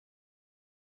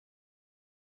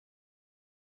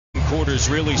quarters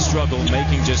really struggled,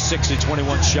 making just 6 of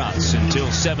 21 shots until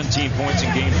 17 points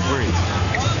in game 3.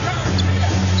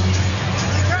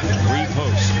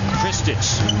 Repost. Krstic.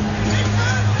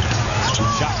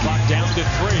 Shot clock down to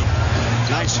 3.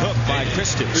 Nice hook by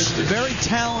Krstic. Very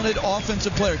talented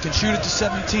offensive player. Can shoot it to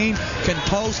 17, can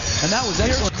post, and that was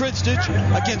excellent. Krstic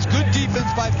against good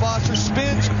defense by Foster.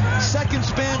 Spins, second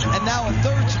spin, and now a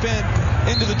third spin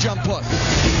into the jump hook.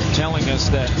 Telling us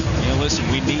that, listen,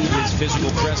 we need his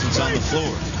physical presence on the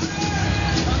floor.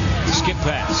 Skip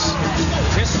pass.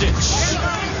 Krstic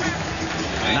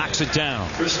knocks it down.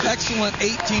 Excellent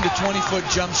 18 to 20-foot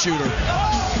jump shooter.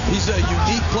 He's a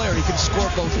unique player. He can score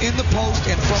both in the post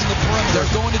and from the perimeter.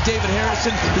 They're going to David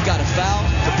Harrison. He got a foul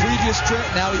the previous trip.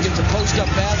 Now he gets a post-up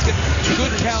basket.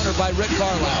 Good counter by Rick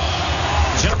Carlisle.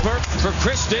 Jumper for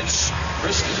Krstic.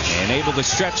 And able to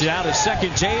stretch it out. A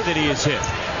second J that he has hit.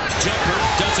 Jumper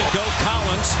doesn't go.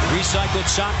 Collins. Recycled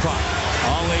shot clock.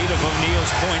 All 8 of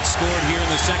O'Neal's points scored here in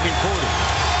the second quarter.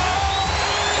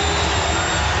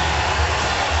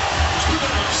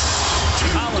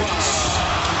 Collins.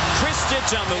 Krstic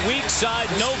on the weak side.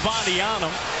 No body on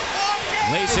him.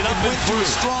 Lays it up and through. A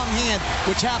strong hand,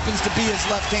 which happens to be his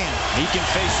left hand. He can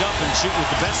face up and shoot with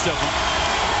the best of them.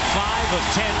 5 of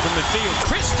 10 from the field.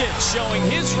 Krstic showing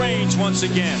his range once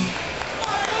again.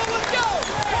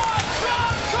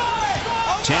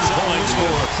 10 points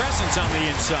for presence on the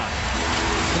inside.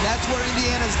 And that's where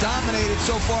Indiana's dominated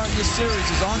so far in this series,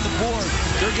 is on the board.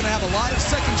 They're going to have a lot of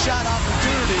second shot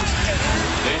opportunities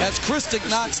as Krstic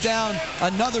knocks down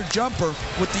another jumper.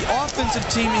 With the offensive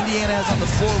team Indiana has on the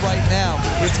floor right now,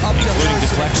 it's up to including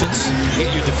deflections.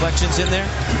 Get your deflections in there.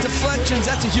 Deflections,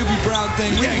 that's a Hubie Brown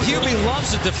thing. Yeah, Hubie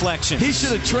loves a deflection. He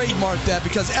should have trademarked that,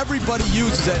 because everybody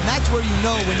uses it. And that's where you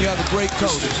know when you have a great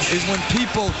coach, is when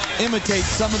people imitate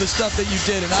some of the stuff that you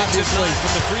did. And obviously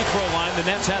from the free throw line, the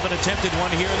Nets haven't attempted one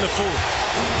here in the fourth.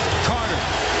 Carter.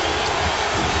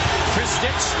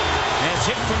 Krstic has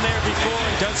hit from there before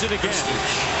and does it again.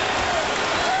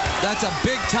 That's a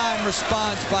big-time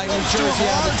response by New Jersey.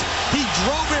 He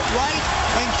drove it right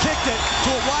and kicked it to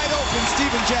a wide-open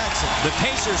Stephen Jackson. The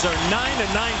Pacers are 9 of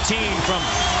 19 from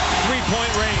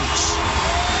three-point range.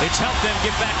 It's helped them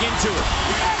get back into it.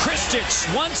 Krstic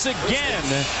once again.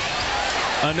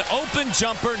 An open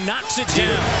jumper knocks it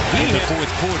down in the fourth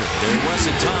quarter. There was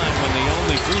a time when the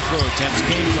only free throw attempts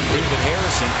came from David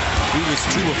Harrison. He was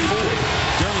 2 of 4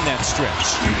 during that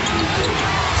stretch.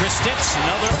 Krstic,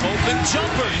 another open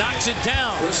jumper, knocks it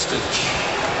down.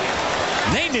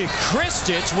 Nenad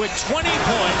Krstic with 20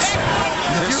 points.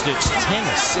 Krstic 10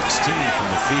 of 16 from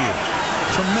the field.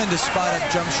 Tremendous spot-up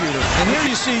jump shooter. And here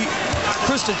you see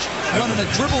Krstic running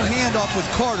a dribble handoff with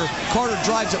Carter. Carter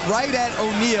drives it right at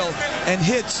O'Neal and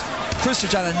hits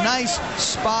Krstic on a nice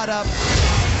spot-up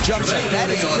jump shot. That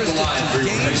is Kristic's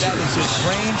game. That is his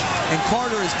range. And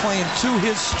Carter is playing to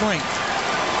his strength.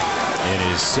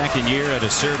 In his second year out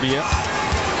of Serbia.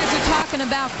 You're talking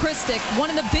about Krstic. One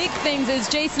of the big things, as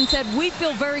Jason said, we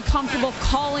feel very comfortable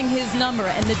calling his number,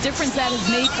 and the difference that has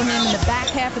made for him in the back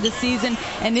half of the season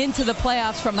and into the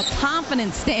playoffs from a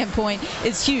confidence standpoint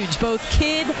is huge. Both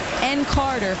Kidd and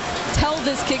Carter tell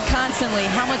this kid constantly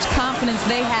how much confidence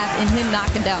they have in him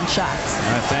knocking down shots.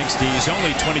 Thanks, Dee. He's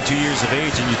only 22 years of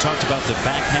age, and you talked about the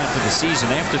back half of the season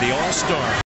after the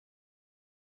All-Star.